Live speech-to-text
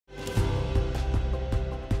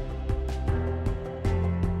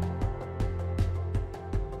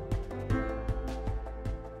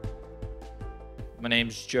My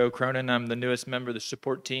name's Joe Cronin. I'm the newest member of the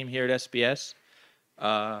support team here at SBS.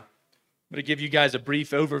 I'm going to give you guys a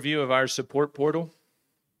brief overview of our support portal.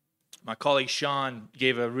 My colleague Sean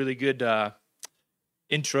gave a really good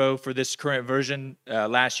intro for this current version,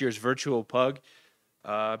 last year's virtual PUG.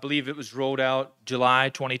 I believe it was rolled out July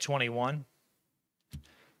 2021.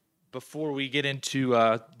 Before we get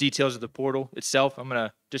into details of the portal itself, I'm going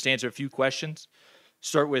to just answer a few questions.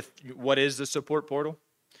 Start with, what is the support portal?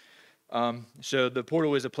 So the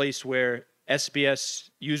portal is a place where SBS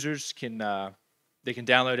users can they can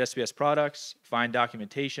download SBS products, find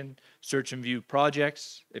documentation, search and view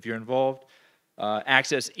projects if you're involved,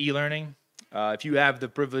 access e-learning. If you have the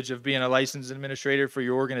privilege of being a licensed administrator for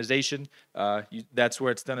your organization, that's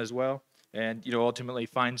where it's done as well, and ultimately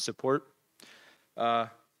find support. My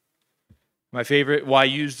favorite, why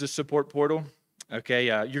use the support portal? Okay,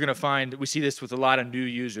 you're going to find, we see this with a lot of new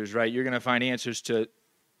users, right? You're going to find answers to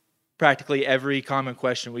practically every common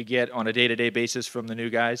question we get on a day-to-day basis from the new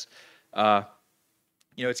guys.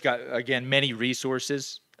 It's got, again, many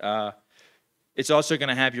resources. It's also going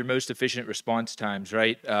to have your most efficient response times,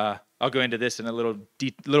 right? I'll go into this in a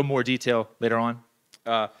little more detail later on.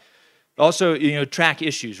 Also, track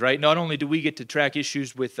issues, right? Not only do we get to track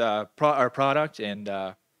issues with our product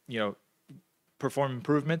and, perform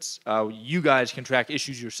improvements, you guys can track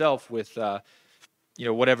issues yourself with,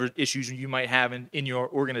 whatever issues you might have in your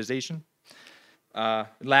organization.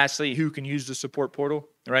 Lastly, who can use the support portal,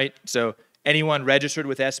 right? So anyone registered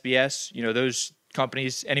with SBS, those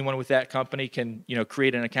companies, anyone with that company can,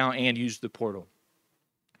 create an account and use the portal.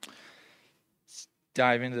 Let's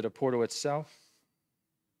dive into the portal itself.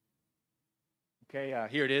 Okay,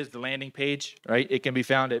 here it is, the landing page, right? It can be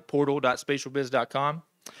found at portal.spatialbiz.com.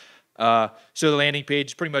 So the landing page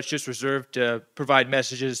is pretty much just reserved to provide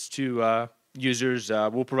messages to users.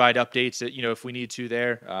 We'll provide updates that, if we need to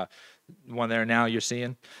there. One there now you're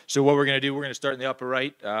seeing. So what we're going to do, we're going to start in the upper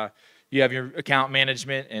right. You have your account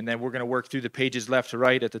management, and then we're going to work through the pages left to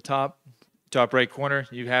right at the top right corner.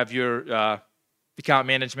 You have your account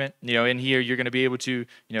management. In here you're going to be able to,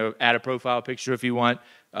 add a profile picture if you want,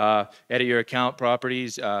 edit your account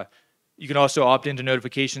properties. You can also opt into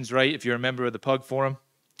notifications, right? If you're a member of the PUG forum,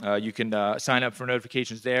 you can sign up for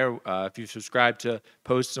notifications there if you subscribe to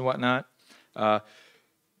posts and whatnot.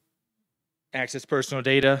 Access personal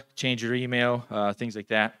data, change your email, things like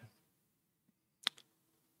that.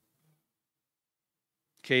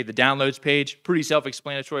 Okay, the downloads page, pretty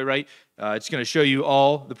self-explanatory, right? It's going to show you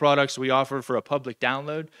all the products we offer for a public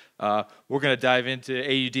download. We're going to dive into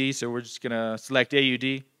AUD, so we're just going to select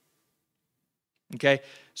AUD. Okay,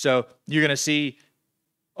 so you're going to see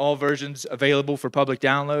all versions available for public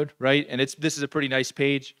download, right? And this is a pretty nice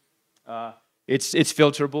page. It's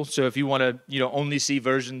filterable, so if you want to only see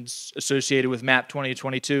versions associated with MAP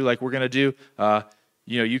 2022, like we're going to do,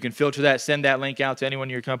 you can filter that, send that link out to anyone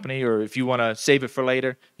in your company, or if you want to save it for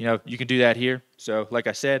later, you can do that here. So like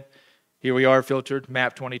I said, here we are, filtered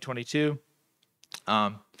MAP 2022.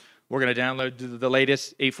 We're going to download the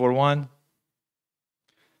latest 841.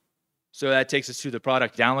 So that takes us to the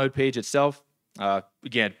product download page itself.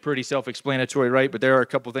 Again, pretty self-explanatory, right? But there are a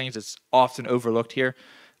couple things that's often overlooked here.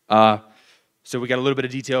 So we got a little bit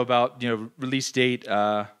of detail about release date,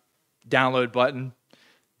 download button,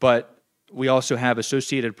 but we also have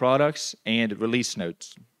associated products and release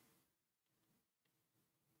notes.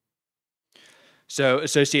 So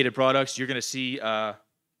associated products, you're going to see a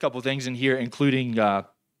couple things in here, including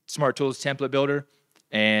Smart Tools Template Builder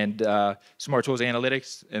and Smart Tools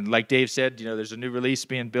Analytics. And like Dave said, there's a new release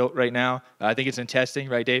being built right now. I think it's in testing,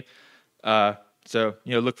 right, Dave? So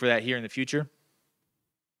look for that here in the future.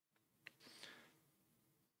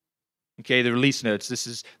 Okay, the release notes. This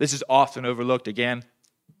is often overlooked again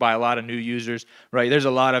by a lot of new users, right? There's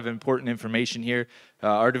a lot of important information here.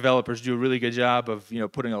 Our developers do a really good job of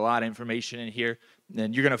putting a lot of information in here,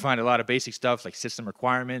 and you're going to find a lot of basic stuff like system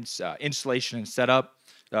requirements, installation and setup.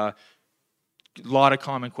 A lot of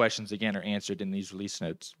common questions again are answered in these release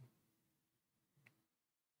notes.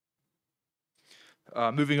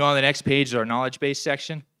 Moving on to the next page is our knowledge base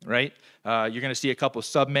section, right? You're going to see a couple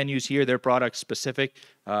sub-menus here. They're product specific.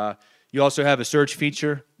 You also have a search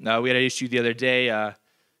feature. We had an issue the other day.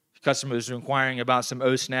 Customers were inquiring about some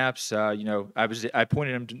O-snaps. I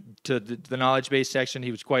pointed him to the knowledge base section.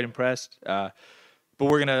 He was quite impressed. But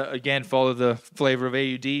we're going to, again, follow the flavor of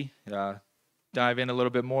AUD, dive in a little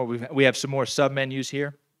bit more. We have some more sub-menus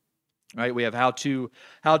here. Right, we have how-to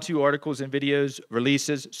articles and videos,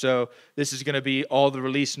 releases. So this is going to be all the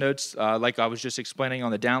release notes, like I was just explaining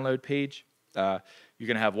on the download page. You're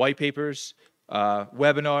going to have white papers,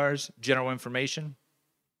 webinars, general information.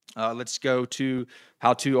 Let's go to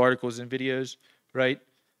how-to articles and videos. right?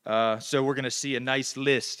 So we're going to see a nice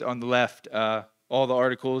list on the left, all the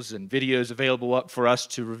articles and videos available up for us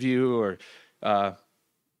to review or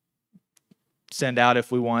send out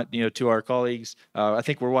if we want, to our colleagues. I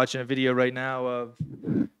think we're watching a video right now of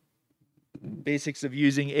basics of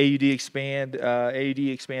using AUD expand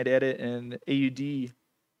edit, and AUD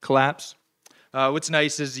collapse. What's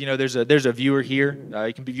nice is, there's a viewer here.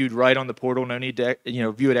 It can be viewed right on the portal. No need to,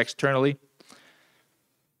 view it externally.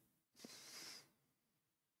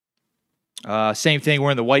 Same thing.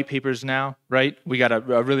 We're in the white papers now, right? We got a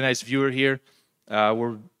really nice viewer here.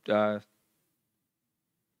 We're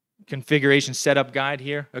configuration setup guide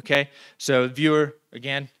here. Okay, so viewer,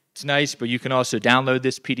 again, it's nice, but you can also download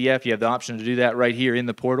this PDF. You have the option to do that right here in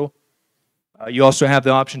the portal. You also have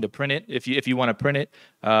the option to print it if you want to print it.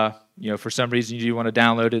 For some reason you want to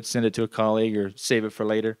download it, send it to a colleague, or save it for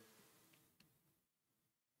later.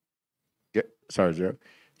 Yeah, sorry, Joe.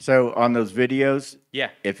 So on those videos, yeah,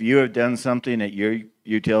 if you have done something at your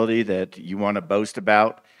utility that you want to boast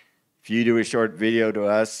about, if you do a short video to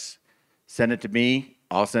us, send it to me.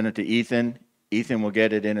 I'll send it to Ethan. Ethan will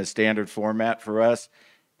get it in a standard format for us,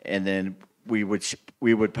 and then we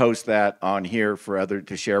would post that on here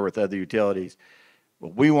to share with other utilities.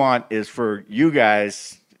 What we want is for you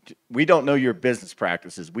guys. We don't know your business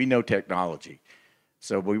practices. We know technology.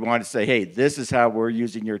 So we want to say, hey, this is how we're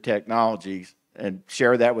using your technologies, and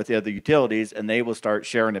share that with the other utilities, and they will start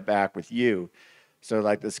sharing it back with you. So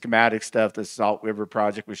like the schematic stuff, the Salt River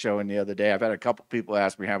project was showing the other day, I've had a couple people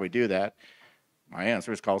ask me how we do that. My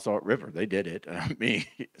answer is call Salt River. They did it, not me.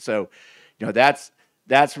 So,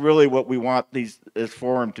 that's really what we want this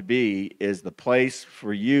forum to be, is the place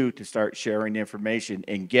for you to start sharing information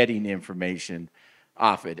and getting information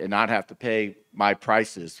off it, and not have to pay my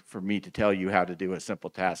prices for me to tell you how to do a simple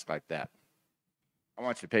task like that. I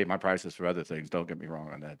want you to pay my prices for other things. Don't get me wrong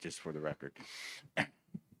on that, just for the record.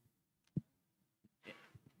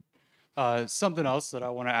 Something else that I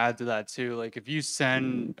want to add to that too, like if you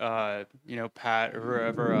send, Pat or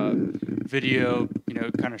whoever a video,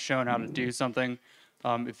 kind of showing how to do something,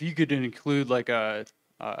 if you could include like a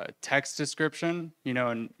text description,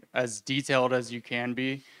 and as detailed as you can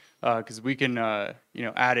be, because we can,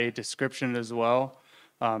 add a description as well.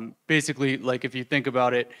 Basically, like if you think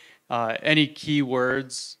about it, any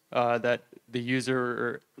keywords that the user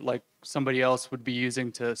or like somebody else would be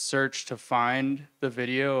using to search to find the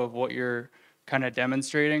video of what you're kind of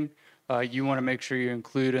demonstrating, you want to make sure you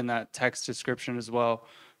include in that text description as well.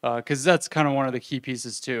 Because that's kind of one of the key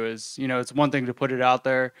pieces too, is, it's one thing to put it out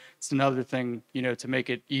there. It's another thing, to make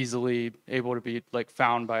it easily able to be like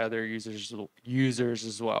found by other users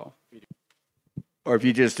as well. Or if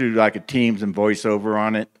you just do like a Teams and voiceover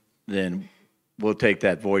on it, then we'll take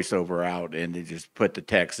that voiceover out and just put the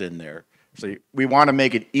text in there. So we want to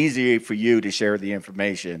make it easier for you to share the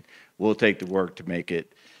information. We'll take the work to make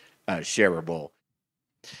it shareable.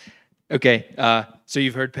 Okay, so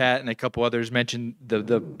you've heard Pat and a couple others mention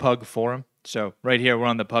the PUG forum. So right here, we're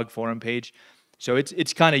on the PUG forum page. So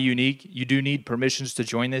it's kind of unique. You do need permissions to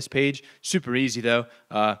join this page. Super easy though.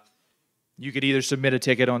 You could either submit a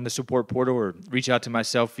ticket on the support portal or reach out to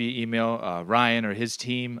myself via email, Ryan or his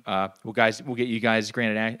team. We'll get you guys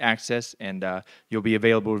granted access, and you'll be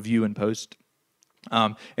available to view and post.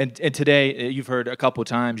 And today, you've heard a couple of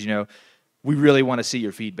times, we really want to see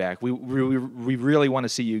your feedback. We really want to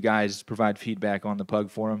see you guys provide feedback on the PUG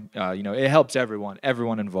forum. It helps everyone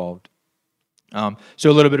involved. So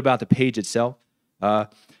a little bit about the page itself.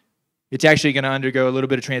 It's actually going to undergo a little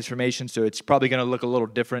bit of transformation, so it's probably going to look a little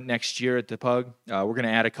different next year at the PUG. We're going to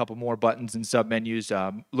add a couple more buttons and submenus,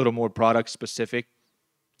 a little more product specific.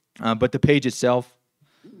 But the page itself,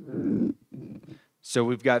 so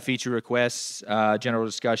we've got feature requests, general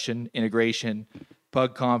discussion, integration,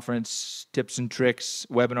 PUG conference, tips and tricks,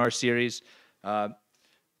 webinar series.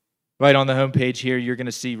 Right on the home page here, you're going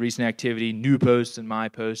to see recent activity, new posts, and my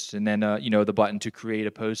posts, and then the button to create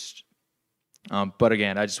a post. But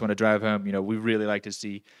again, I just want to drive home, we really like to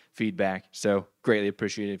see feedback. So greatly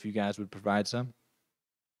appreciate it if you guys would provide some.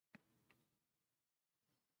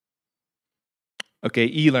 Okay,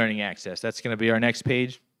 e-learning access. That's going to be our next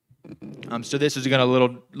page. So this is going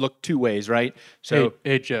to look two ways, right? So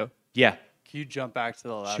hey Joe. Yeah. Can you jump back to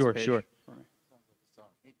the last page? Sure.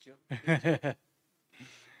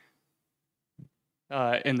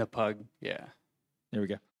 In the PUG, yeah. There we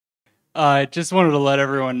go. I just wanted to let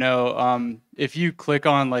everyone know, if you click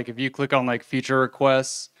on feature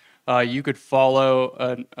requests, you could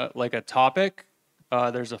follow a topic.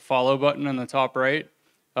 There's a follow button in the top right.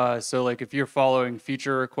 So like if you're following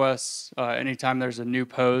feature requests, anytime there's a new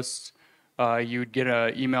post, you would get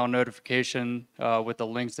an email notification with the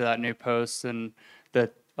link to that new post and the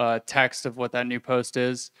text of what that new post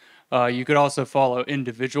is. You could also follow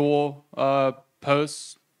individual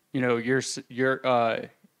posts, your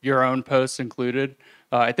own posts included.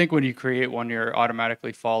 I think when you create one, you're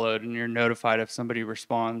automatically followed and you're notified if somebody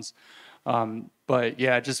responds. But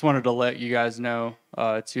yeah, just wanted to let you guys know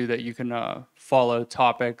too that you can follow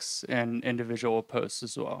topics and individual posts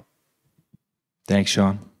as well. Thanks,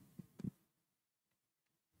 Sean.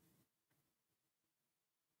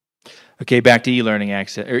 Okay, back to e-learning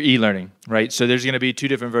access or e-learning, right? So there's going to be two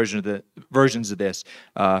different versions of this.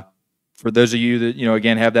 For those of you that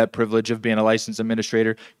again have that privilege of being a licensed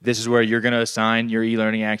administrator, this is where you're going to assign your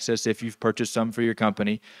e-learning access if you've purchased some for your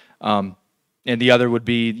company, and the other would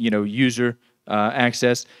be user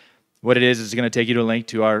access. What it is going to take you to a link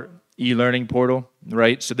to our e-learning portal,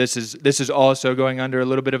 right? So this is also going under a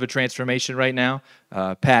little bit of a transformation right now.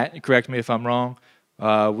 Pat, correct me if I'm wrong.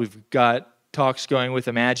 We've got talks going with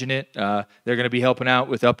Imagine It. They're going to be helping out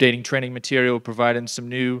with updating training material, providing some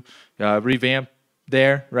new revamp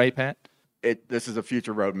there, right, Pat? This is a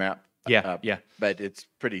future roadmap. Yeah. But it's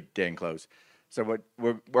pretty dang close. So what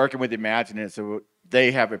we're working with Imagine It. So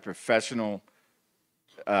they have a professional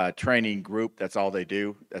training group. That's all they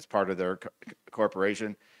do. That's part of their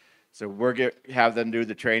corporation. So have them do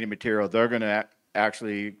the training material. They're going to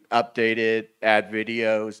actually update it, add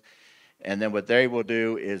videos, and then what they will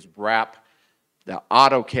do is wrap the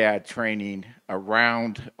AutoCAD training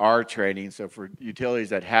around our training. So for utilities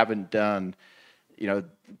that haven't done,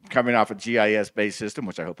 coming off a GIS-based system,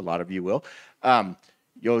 which I hope a lot of you will,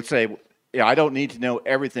 you'll say, I don't need to know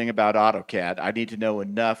everything about AutoCAD. I need to know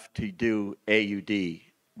enough to do AUD,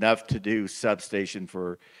 enough to do substation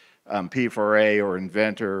for P4A or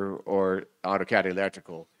Inventor or AutoCAD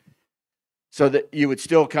Electrical. So that you would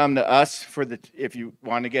still come to us if you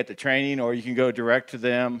want to get the training, or you can go direct to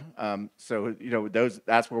them. That's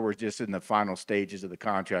where we're just in the final stages of the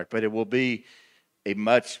contract. But it will be a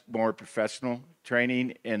much more professional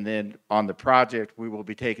training, and then on the project, we will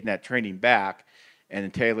be taking that training back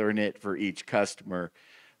and tailoring it for each customer,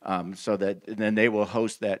 and then they will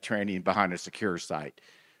host that training behind a secure site.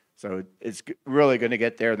 So it's really going to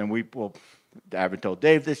get there. Then I haven't told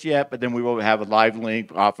Dave this yet, but then we will have a live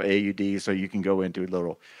link off of AUD so you can go into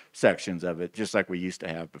little sections of it, just like we used to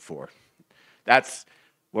have before. That's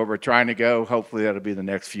where we're trying to go. Hopefully that'll be the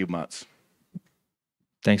next few months.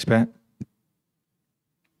 Thanks, Pat.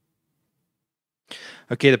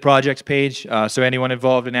 Okay, the projects page. So anyone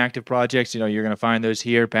involved in active projects, you're going to find those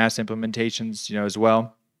here, past implementations, as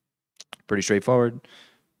well. Pretty straightforward.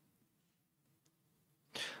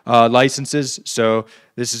 Licenses. So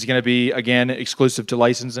this is going to be, again, exclusive to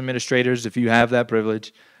licensed administrators if you have that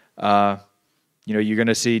privilege. You're going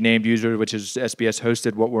to see named user, which is SBS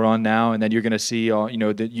hosted, what we're on now, and then you're going to see all,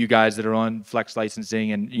 you guys that are on flex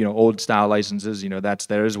licensing and, old style licenses, that's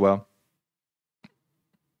there as well.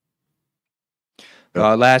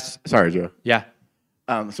 Sorry, Joe. Yeah.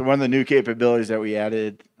 So one of the new capabilities that we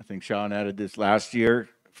added, I think Sean added this last year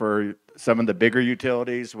for some of the bigger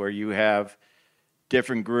utilities where you have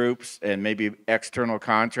different groups and maybe external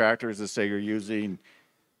contractors. Let's say you're using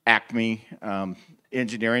Acme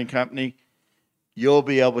engineering company. You'll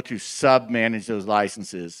be able to sub-manage those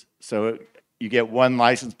licenses. So you get one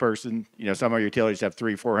licensed person. Some of our utilities have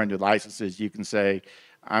 300-400 licenses. You can say,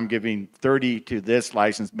 I'm giving 30 to this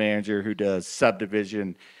license manager who does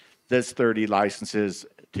subdivision, this 30 licenses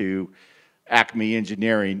to Acme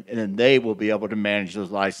Engineering, and then they will be able to manage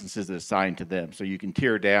those licenses assigned to them. So you can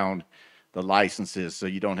tear down the licenses so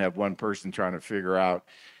you don't have one person trying to figure out,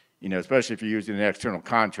 especially if you're using an external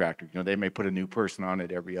contractor, they may put a new person on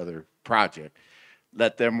it every other project.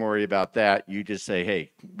 Let them worry about that. You just say,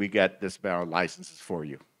 hey, we got this amount of licenses for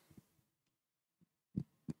you.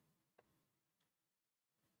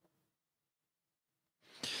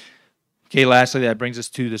 Okay, lastly, that brings us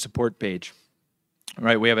to the support page. All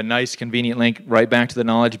right, we have a nice, convenient link right back to the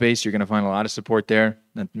knowledge base. You're going to find a lot of support there.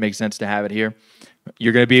 That makes sense to have it here.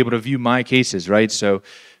 You're going to be able to view my cases, right? So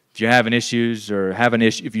if you're having issues or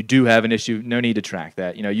if you do have an issue, no need to track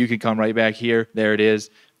that. You can come right back here. There it is.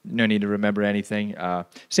 No need to remember anything.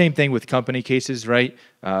 Same thing with company cases, right?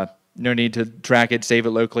 No need to track it, save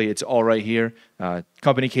it locally. It's all right here.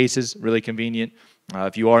 Company cases, really convenient.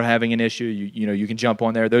 If you are having an issue, you can jump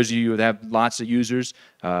on there. Those of you that have lots of users,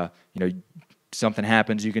 something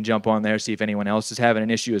happens, you can jump on there, see if anyone else is having an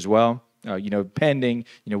issue as well. Pending,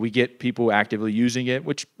 we get people actively using it,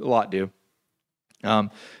 which a lot do.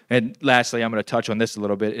 And lastly, I'm going to touch on this a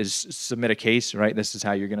little bit, is submit a case, right? This is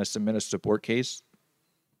how you're going to submit a support case.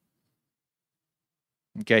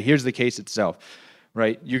 Okay, here's the case itself,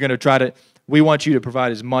 right? You're going to try to, we want you to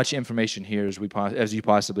provide as much information here as you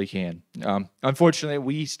possibly can. Unfortunately,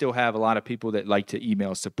 we still have a lot of people that like to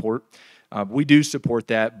email support. We do support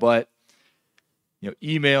that, but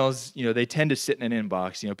emails, they tend to sit in an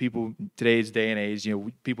inbox. People today's day and age,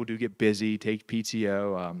 people do get busy, take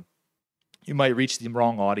PTO. You might reach the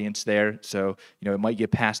wrong audience there, so it might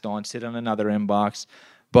get passed on, sit on another inbox.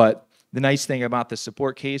 But the nice thing about the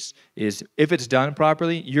support case is if it's done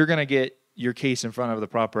properly, you're going to get your case in front of the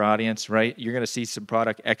proper audience, right? You're going to see some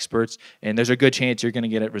product experts, and there's a good chance you're going to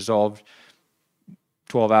get it resolved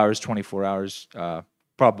 12 hours, 24 hours,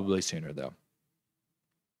 probably sooner, though.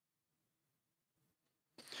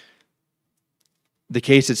 The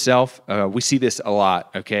case itself, we see this a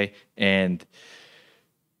lot, okay? And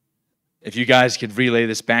if you guys could relay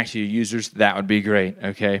this back to your users, that would be great,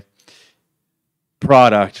 okay?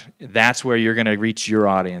 Product, that's where you're going to reach your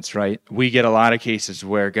audience, right? We get a lot of cases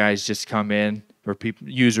where guys just come in, or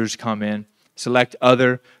users come in, select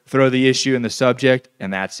other, throw the issue in the subject,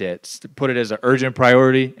 and that's it. Put it as an urgent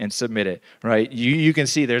priority and submit it, right? You can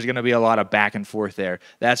see there's going to be a lot of back and forth there.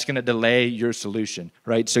 That's going to delay your solution,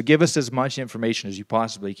 right? So give us as much information as you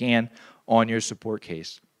possibly can on your support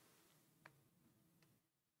case.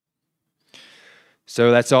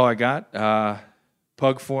 So that's all I got.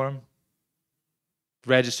 PUG form,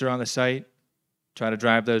 register on the site, try to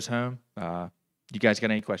drive those home. You guys got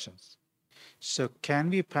any questions? So can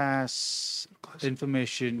we pass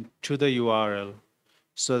information to the URL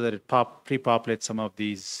so that it pre-populates some of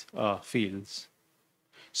these fields?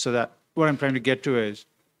 So that what I'm trying to get to is,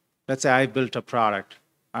 let's say I built a product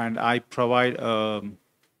and I provide an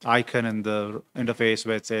icon in the interface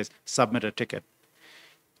where it says submit a ticket.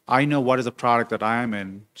 I know what is the product that I am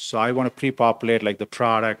in, so I want to pre-populate like the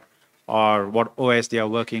product or what OS they are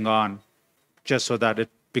working on, just so that it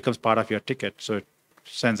becomes part of your ticket. So it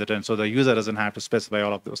sends it in, so the user doesn't have to specify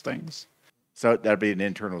all of those things. So that'd be an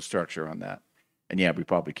internal structure on that. And yeah, we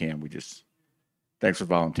probably can. Thanks for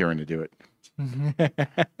volunteering to do it.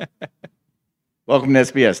 Welcome to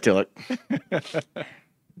SBS, Tillich.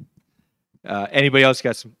 Anybody else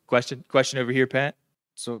got some question over here, Pat?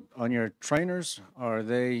 So on your trainers, are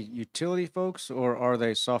they utility folks or are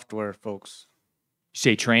they software folks? You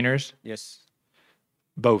say trainers? Yes.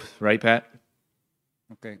 Both, right, Pat?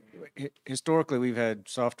 Okay. Historically, we've had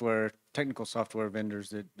technical software vendors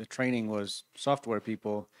that the training was software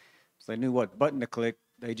people. So they knew what button to click.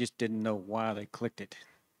 They just didn't know why they clicked it.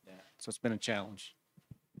 Yeah. So it's been a challenge.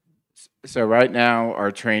 So right now,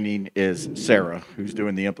 our training is Sarah, who's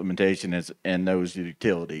doing the implementation and knows the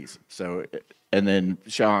utilities. So, and then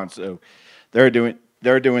Sean. So they're doing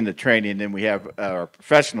the training. Then we have our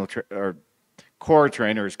professional our core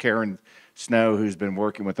trainer is Karen Snow, who's been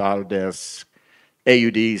working with Autodesk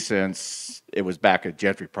AUD since it was back a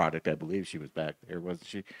Gentry product. I believe she was back there, wasn't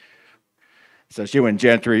she? So she went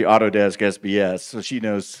Gentry, Autodesk, SBS. So she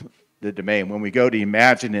knows the domain. When we go to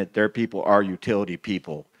Imagine It, their people are utility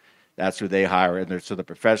people. That's who they hire, and so the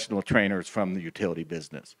professional trainers from the utility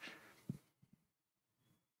business.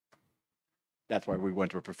 That's why we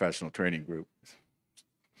went to a professional training group.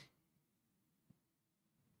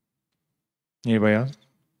 Anybody else?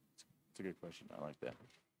 That's a good question. I like that.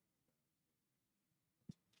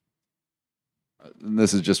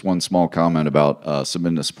 This is just one small comment about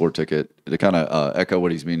submitting a support ticket to kind of echo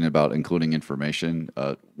what he's meaning about including information.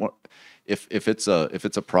 If it's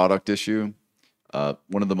a product issue,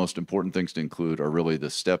 one of the most important things to include are really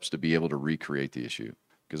the steps to be able to recreate the issue.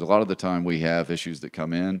 Because a lot of the time we have issues that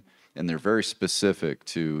come in and they're very specific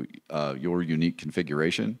to your unique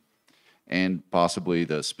configuration and possibly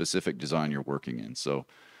the specific design you're working in. So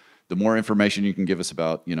the more information you can give us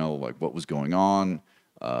about, like what was going on,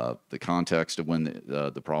 the context of when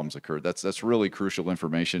the problems occurred, that's really crucial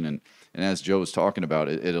information. And as Joe was talking about,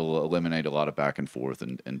 it'll eliminate a lot of back and forth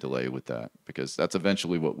and delay with that, because that's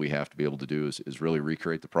eventually what we have to be able to do is really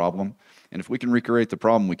recreate the problem. And if we can recreate the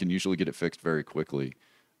problem, we can usually get it fixed very quickly.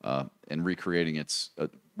 And recreating it's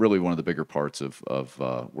really one of the bigger parts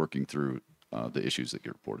of working through the issues that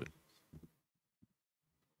get reported.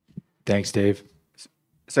 Thanks, Dave.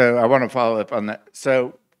 So I want to follow up on that.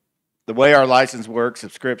 So the way our license works,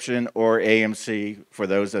 subscription or AMC, for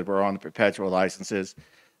those that were on the perpetual licenses,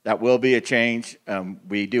 that will be a change.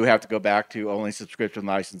 We do have to go back to only subscription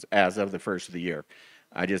license as of the first of the year.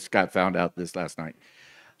 I just found out this last night.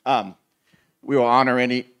 We will honor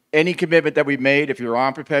any commitment that we made. If you're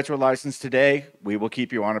on perpetual license today, we will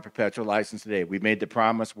keep you on a perpetual license today. We made the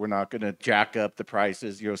promise we're not going to jack up the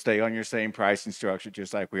prices. You'll stay on your same pricing structure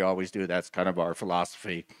just like we always do. That's kind of our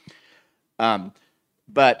philosophy.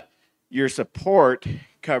 But your support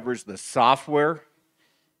covers the software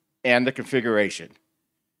and the configuration.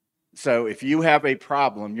 So if you have a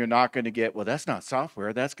problem, you're not going to get, well, that's not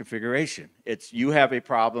software, that's configuration. It's you have a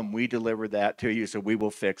problem, we deliver that to you, so we will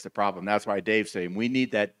fix the problem. That's why Dave's saying we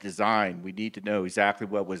need that design. We need to know exactly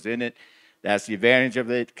what was in it. That's the advantage of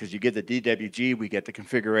it, because you get the DWG, we get the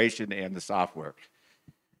configuration and the software.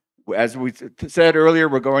 As we said earlier,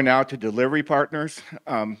 we're going out to delivery partners,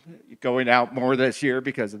 going out more this year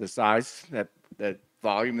because of the size, that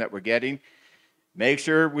volume that we're getting. Make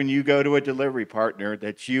sure when you go to a delivery partner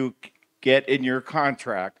that you get in your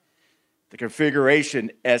contract the configuration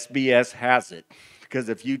SBS has it. Because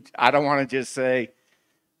if you, I don't want to just say,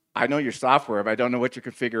 I know your software, if I don't know what your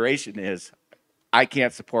configuration is, I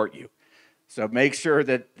can't support you. So make sure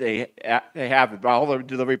that they have it. All the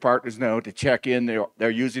delivery partners know to check in. They're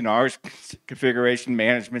using our configuration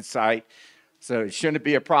management site. So it shouldn't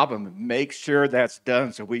be a problem. Make sure that's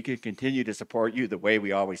done so we can continue to support you the way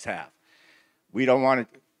we always have. We don't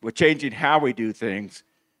want to, we're changing how we do things.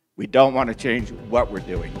 We don't want to change what we're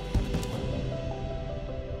doing.